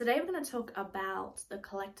Today we're going to talk about the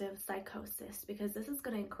collective psychosis because this is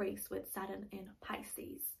going to increase with Saturn in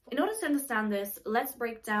Pisces. In order to understand this, let's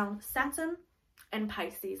break down Saturn and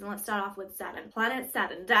Pisces, and let's start off with Saturn. Planet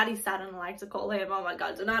Saturn, Daddy Saturn I like to call him. Oh my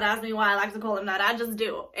god, do not ask me why I like to call him that. I just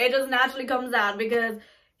do. It just naturally comes out because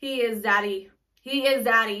he is Daddy. He is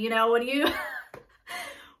Daddy, you know, when you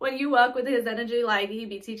when you work with his energy, like he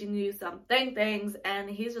be teaching you some things, and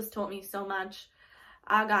he's just taught me so much.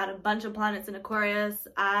 I got a bunch of planets in Aquarius.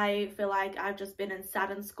 I feel like I've just been in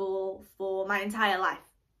Saturn school for my entire life.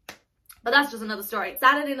 But that's just another story.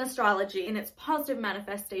 Saturn in astrology, in its positive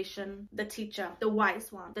manifestation, the teacher, the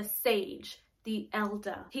wise one, the sage, the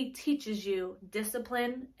elder. He teaches you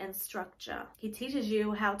discipline and structure. He teaches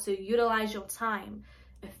you how to utilize your time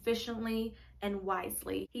efficiently and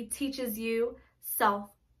wisely. He teaches you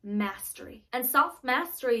self-mastery. And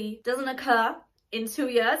self-mastery doesn't occur in 2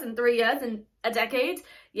 years, in 3 years, in a decade.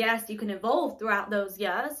 Yes, you can evolve throughout those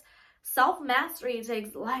years. Self-mastery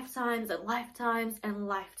takes lifetimes and lifetimes and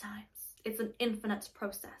lifetimes. It's an infinite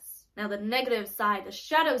process. Now, the negative side, the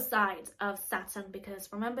shadow side of Saturn, because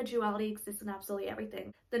remember, duality exists in absolutely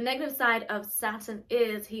everything. The negative side of Saturn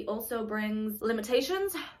is he also brings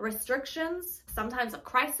limitations, restrictions, sometimes a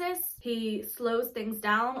crisis. He slows things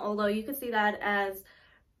down, although you could see that as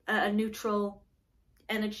a neutral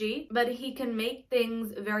energy, but he can make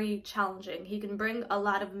things very challenging. He can bring a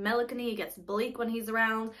lot of melancholy. He gets bleak when he's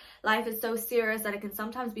around. Life is so serious that it can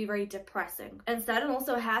sometimes be very depressing. And Saturn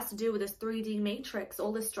also has to do with this 3D matrix,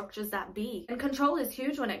 all the structures that be. And control is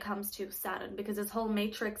huge when it comes to Saturn because this whole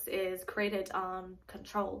matrix is created on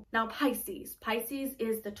control. Now, Pisces. Pisces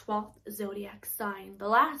is the 12th zodiac sign, the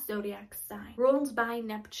last zodiac sign, ruled by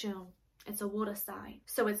Neptune. It's a water sign,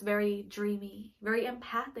 so it's very dreamy, very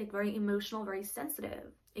empathic, very emotional, very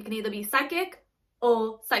sensitive. It can either be psychic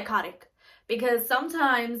or psychotic, because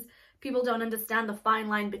sometimes people don't understand the fine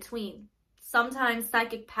line between. Sometimes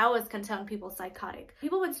psychic powers can turn people psychotic.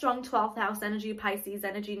 People with strong 12th house energy, Pisces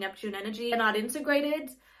energy, Neptune energy are not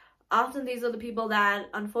integrated. Often these are the people that,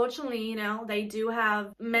 unfortunately, you know, they do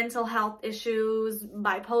have mental health issues,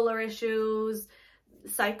 bipolar issues,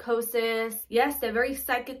 psychosis. Yes, they're very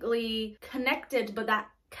psychically connected, but that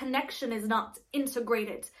connection is not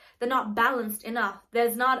integrated. They're not balanced enough.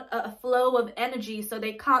 There's not a flow of energy, so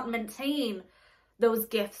they can't maintain those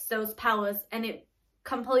gifts, those powers, and it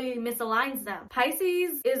completely misaligns them.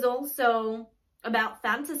 Pisces is also about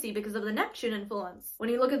fantasy because of the Neptune influence. When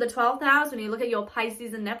you look at the 12th house, when you look at your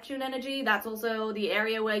Pisces and Neptune energy, that's also the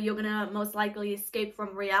area where you're gonna most likely escape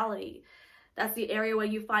from reality. That's the area where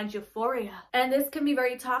you find euphoria. And this can be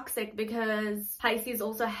very toxic because Pisces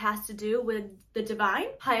also has to do with the divine,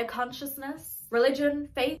 higher consciousness, religion,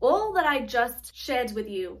 faith. All that I just shared with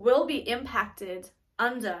you will be impacted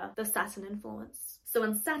under the Saturn influence. So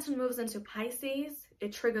when Saturn moves into Pisces,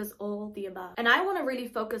 it triggers all the above. And I want to really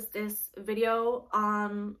focus this video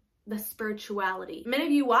on the spirituality. Many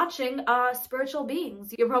of you watching are spiritual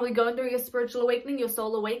beings. You're probably going through your spiritual awakening, your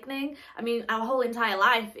soul awakening. I mean, our whole entire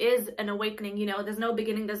life is an awakening, you know, there's no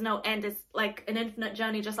beginning, there's no end. It's like an infinite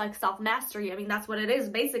journey, just like self-mastery. I mean, that's what it is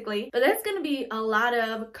basically. But there's going to be a lot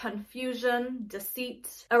of confusion, deceit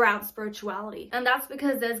around spirituality. And that's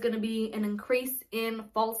because there's going to be an increase in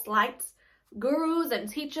false light gurus and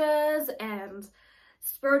teachers and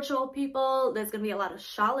spiritual people. There's gonna be a lot of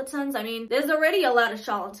charlatans. I mean, there's already a lot of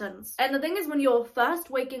charlatans. And the thing is, when you're first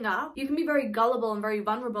waking up, you can be very gullible and very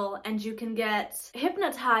vulnerable, and you can get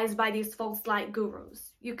hypnotized by these false light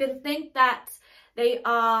gurus. You can think that they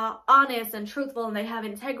are honest and truthful and they have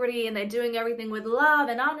integrity and they're doing everything with love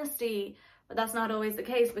and honesty. But that's not always the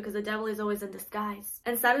case because the devil is always in disguise.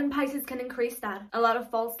 And Saturn Pisces can increase that. A lot of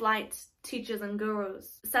false light teachers and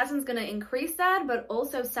gurus. Saturn's going to increase that, but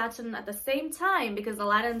also Saturn at the same time, because the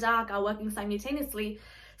light and dark are working simultaneously,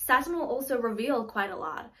 Saturn will also reveal quite a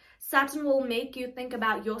lot. Saturn will make you think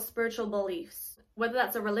about your spiritual beliefs. Whether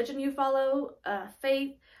that's a religion you follow,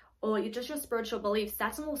 faith, or just your spiritual beliefs,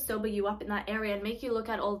 Saturn will sober you up in that area and make you look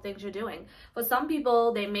at all the things you're doing. For some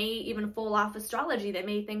people, they may even fall off astrology. They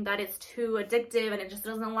may think that it's too addictive and it just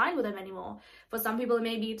doesn't align with them anymore. For some people, it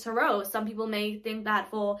may be tarot. Some people may think that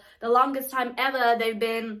for the longest time ever, they've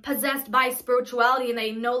been possessed by spirituality and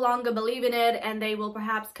they no longer believe in it, and they will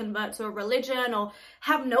perhaps convert to a religion or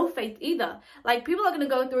have no faith either. Like, people are going to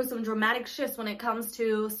go through some dramatic shifts when it comes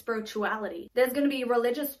to spirituality. There's going to be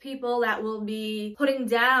religious people that will be putting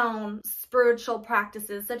down spiritual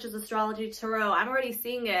practices such as astrology, tarot. I'm already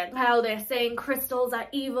seeing it. How they're saying crystals are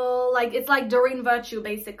evil. Like, it's like Doreen Virtue,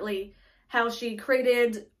 basically. How she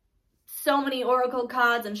created so many oracle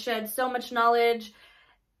cards and shared so much knowledge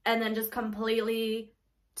and then just completely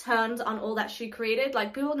turned on all that she created.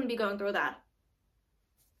 Like, people are going to be going through that.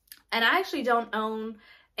 And I actually don't own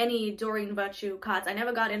any Doreen Virtue cards. I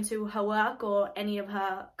never got into her work or any of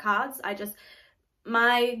her cards.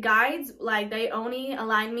 My guides, like, they only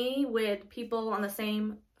align me with people on the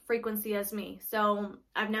same frequency as me. So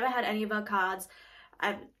I've never had any of her cards.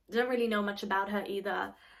 I didn't really know much about her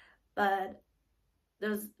either, but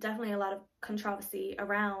there's definitely a lot of controversy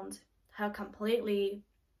around her completely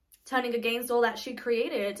turning against all that she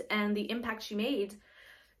created and the impact she made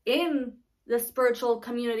in the spiritual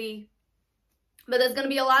community. But there's going to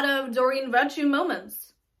be a lot of Doreen Virtue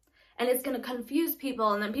moments, and it's going to confuse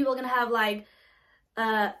people, and then people are going to have like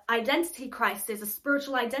identity crisis, a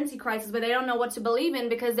spiritual identity crisis, where they don't know what to believe in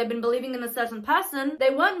because they've been believing in a certain person. They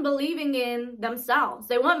weren't believing in themselves.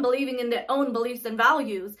 They weren't believing in their own beliefs and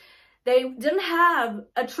values. They didn't have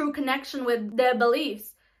a true connection with their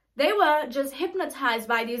beliefs. They were just hypnotized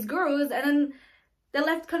by these gurus, and then they're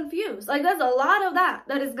left confused. Like, there's a lot of that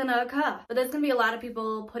is gonna occur. But there's gonna be a lot of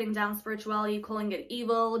people putting down spirituality, calling it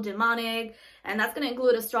evil, demonic, and that's gonna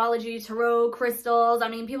include astrology, tarot, crystals. I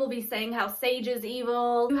mean, people be saying how sage is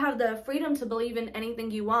evil. You have the freedom to believe in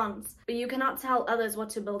anything you want, but you cannot tell others what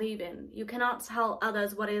to believe in. You cannot tell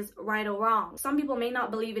others what is right or wrong. Some people may not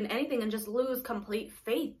believe in anything and just lose complete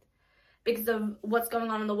faith because of what's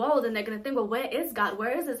going on in the world, and they're going to think, well, where is God?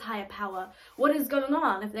 Where is his higher power? What is going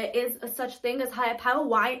on? If there is a such thing as higher power,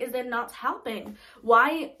 why is it not helping?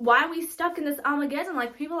 Why are we stuck in this Armageddon?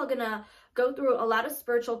 Like, people are going to go through a lot of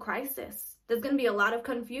spiritual crisis. There's going to be a lot of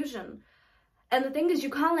confusion. And the thing is,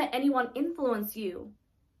 you can't let anyone influence you.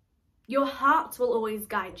 Your heart will always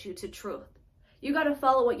guide you to truth. You got to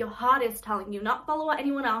follow what your heart is telling you, not follow what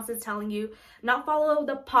anyone else is telling you, not follow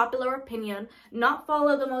the popular opinion, not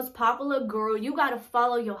follow the most popular guru. You got to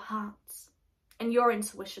follow your heart and your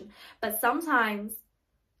intuition. But sometimes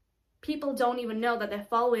people don't even know that they're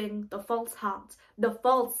following the false heart, the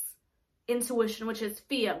false intuition, which is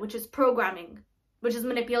fear, which is programming, which is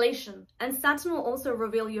manipulation. And Saturn will also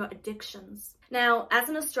reveal your addictions. Now, as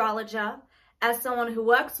an astrologer, as someone who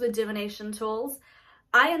works with divination tools,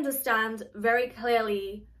 I understand very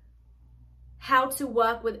clearly how to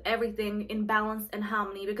work with everything in balance and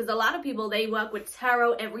harmony, because a lot of people, they work with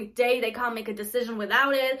tarot every day. They can't make a decision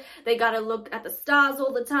without it. They got to look at the stars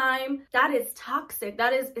all the time. That is toxic.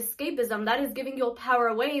 That is escapism. That is giving your power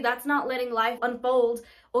away. That's not letting life unfold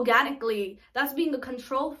organically. That's being a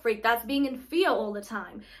control freak. That's being in fear all the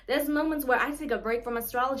time. There's moments where I take a break from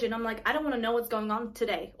astrology and I'm like, I don't want to know what's going on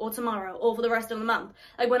today or tomorrow or for the rest of the month.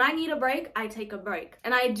 Like, when I need a break, I take a break,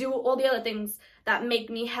 and I do all the other things that make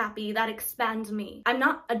me happy, that expand me. I'm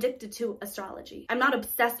not addicted to astrology. I'm not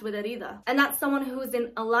obsessed with it either. And that's someone who's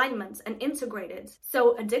in alignment and integrated.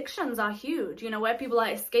 So addictions are huge, you know, where people are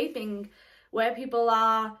escaping, where people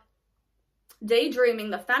are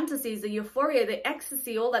daydreaming, the fantasies, the euphoria, the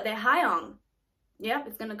ecstasy, all that they're high on. Yep,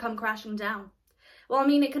 it's gonna come crashing down. Well, I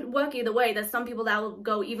mean, it could work either way. There's some people that will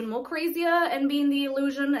go even more crazier and be in the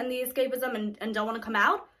illusion and the escapism and don't want to come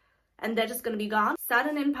out, and they're just gonna be gone.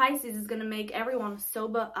 Saturn in Pisces is gonna make everyone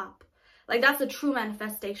sober up. Like, that's a true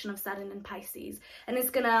manifestation of Saturn in Pisces. And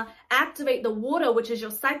it's gonna activate the water, which is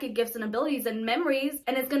your psychic gifts and abilities and memories,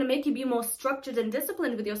 and it's gonna make you be more structured and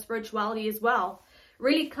disciplined with your spirituality as well.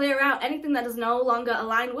 Really clear out anything that is no longer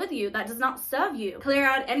aligned with you, that does not serve you. Clear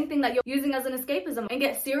out anything that you're using as an escapism, and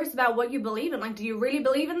get serious about what you believe in. Like, do you really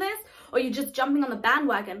believe in this? Or are you just jumping on the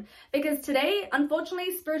bandwagon? Because today,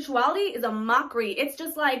 unfortunately, spirituality is a mockery. It's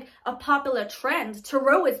just like a popular trend.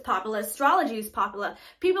 Tarot is popular. Astrology is popular.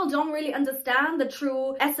 People don't really understand the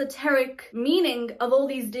true esoteric meaning of all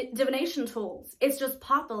these divination tools. It's just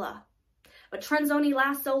popular. But trends only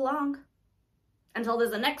last so long until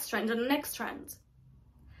there's a next trend and a next trend.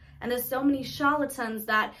 And there's so many charlatans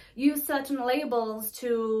that use certain labels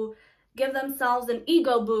to give themselves an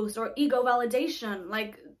ego boost or ego validation.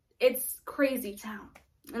 Like, it's crazy town.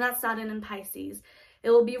 And that's Saturn in Pisces.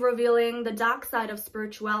 It will be revealing the dark side of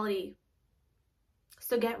spirituality.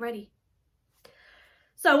 So get ready.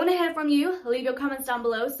 So I want to hear from you. Leave your comments down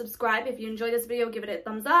below. Subscribe if you enjoyed this video. Give it a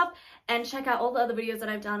thumbs up. And check out all the other videos that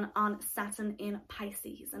I've done on Saturn in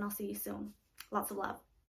Pisces. And I'll see you soon. Lots of love.